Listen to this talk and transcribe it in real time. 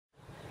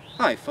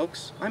Hi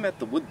folks, I'm at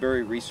the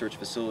Woodbury Research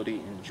Facility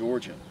in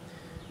Georgia.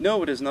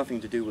 No, it has nothing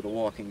to do with The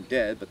Walking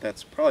Dead, but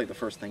that's probably the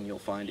first thing you'll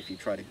find if you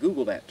try to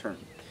Google that term.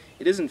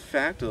 It is in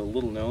fact a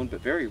little known but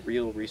very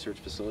real research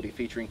facility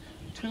featuring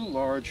two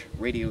large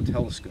radio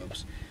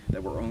telescopes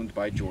that were owned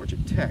by Georgia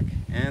Tech,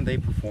 and they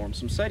performed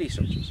some SETI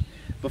searches.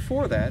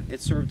 Before that,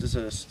 it served as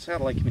a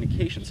satellite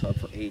communications hub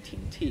for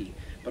AT&T,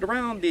 but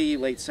around the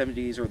late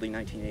 70s, early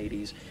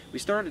 1980s, we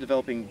started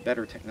developing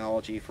better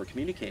technology for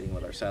communicating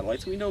with our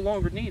satellites, and we no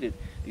longer needed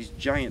these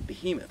giant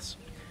behemoths.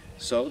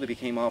 So they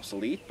became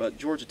obsolete, but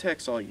Georgia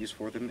Tech saw use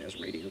for them as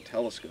radio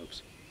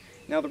telescopes.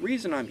 Now the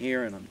reason I'm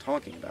here and I'm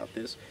talking about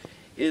this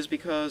is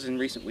because in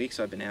recent weeks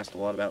I've been asked a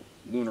lot about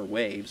lunar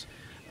waves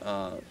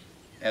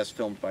as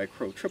filmed by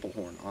Crow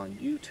Triplehorn on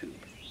YouTube.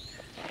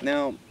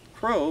 Now,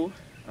 Crow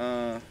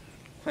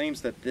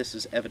claims that this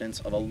is evidence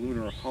of a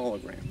lunar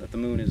hologram, that the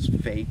moon is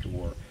fake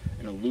or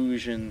an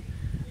illusion,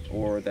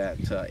 or that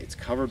it's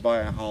covered by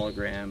a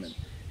hologram, and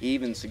he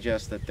even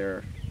suggests that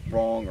they're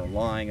wrong or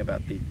lying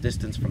about the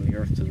distance from the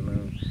Earth to the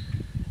moon.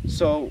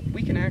 So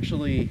we can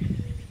actually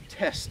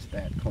test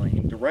that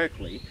claim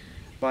directly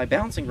by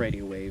bouncing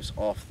radio waves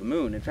off the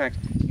moon. In fact,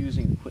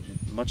 using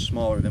equipment much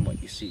smaller than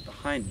what you see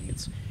behind me.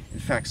 It's in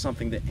fact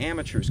something that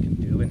amateurs can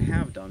do and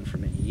have done for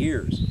many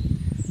years.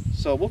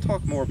 So we'll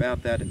talk more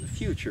about that in the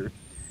future,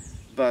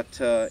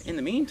 but in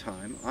the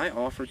meantime, I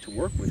offered to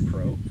work with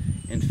Crow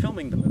in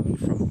filming the moon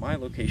from my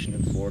location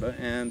in Florida,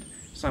 and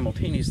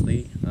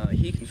simultaneously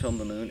he can film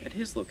the moon at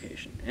his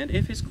location. And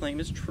if his claim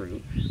is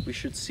true, we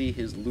should see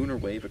his lunar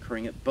wave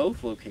occurring at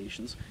both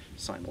locations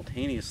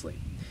simultaneously.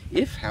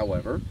 If,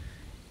 however,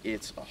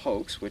 it's a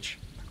hoax, which,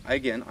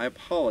 again, I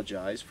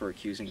apologize for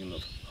accusing him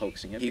of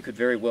hoaxing it. He could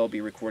very well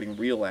be recording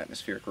real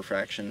atmospheric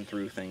refraction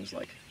through things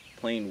like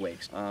plane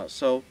wakes.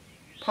 So,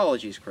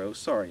 apologies, Crow,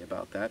 sorry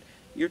about that.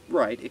 You're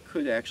right, it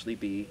could actually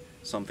be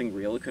something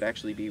real. It could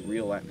actually be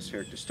real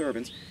atmospheric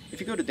disturbance. If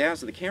you go to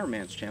Dazza the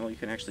cameraman's channel, you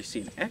can actually see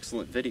an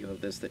excellent video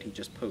of this that he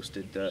just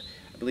posted, I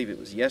believe it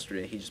was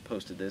yesterday, he just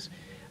posted this,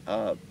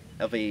 of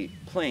a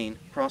plane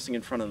crossing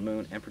in front of the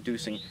moon and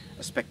producing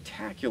a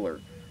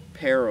spectacular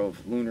pair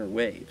of lunar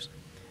waves.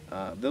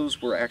 Those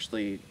were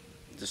actually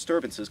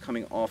disturbances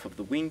coming off of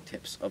the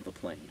wingtips of the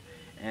plane,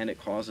 and it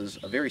causes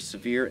a very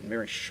severe and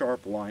very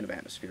sharp line of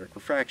atmospheric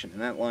refraction,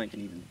 and that line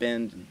can even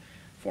bend and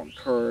form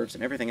curves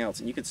and everything else,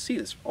 and you can see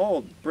this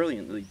all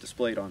brilliantly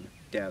displayed on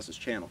Daz's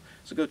channel,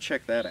 so go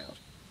check that out.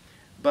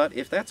 But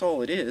if that's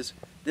all it is,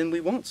 then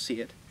we won't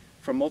see it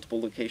from multiple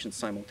locations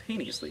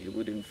simultaneously. It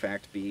would in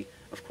fact be,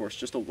 of course,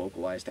 just a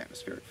localized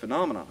atmospheric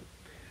phenomenon.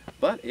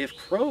 But if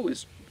Crow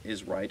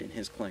is right in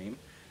his claim,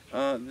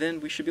 then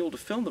we should be able to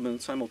film the moon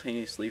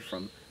simultaneously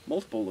from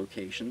multiple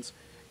locations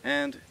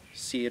and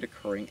see it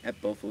occurring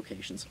at both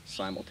locations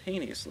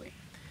simultaneously.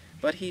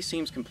 But he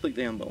seems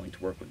completely unwilling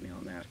to work with me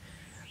on that.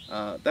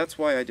 That's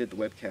why I did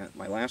the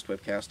my last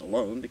webcast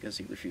alone, because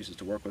he refuses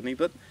to work with me,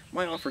 but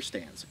my offer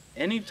stands.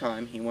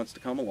 Anytime he wants to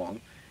come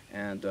along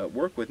and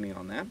work with me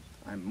on that,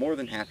 I'm more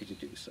than happy to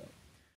do so.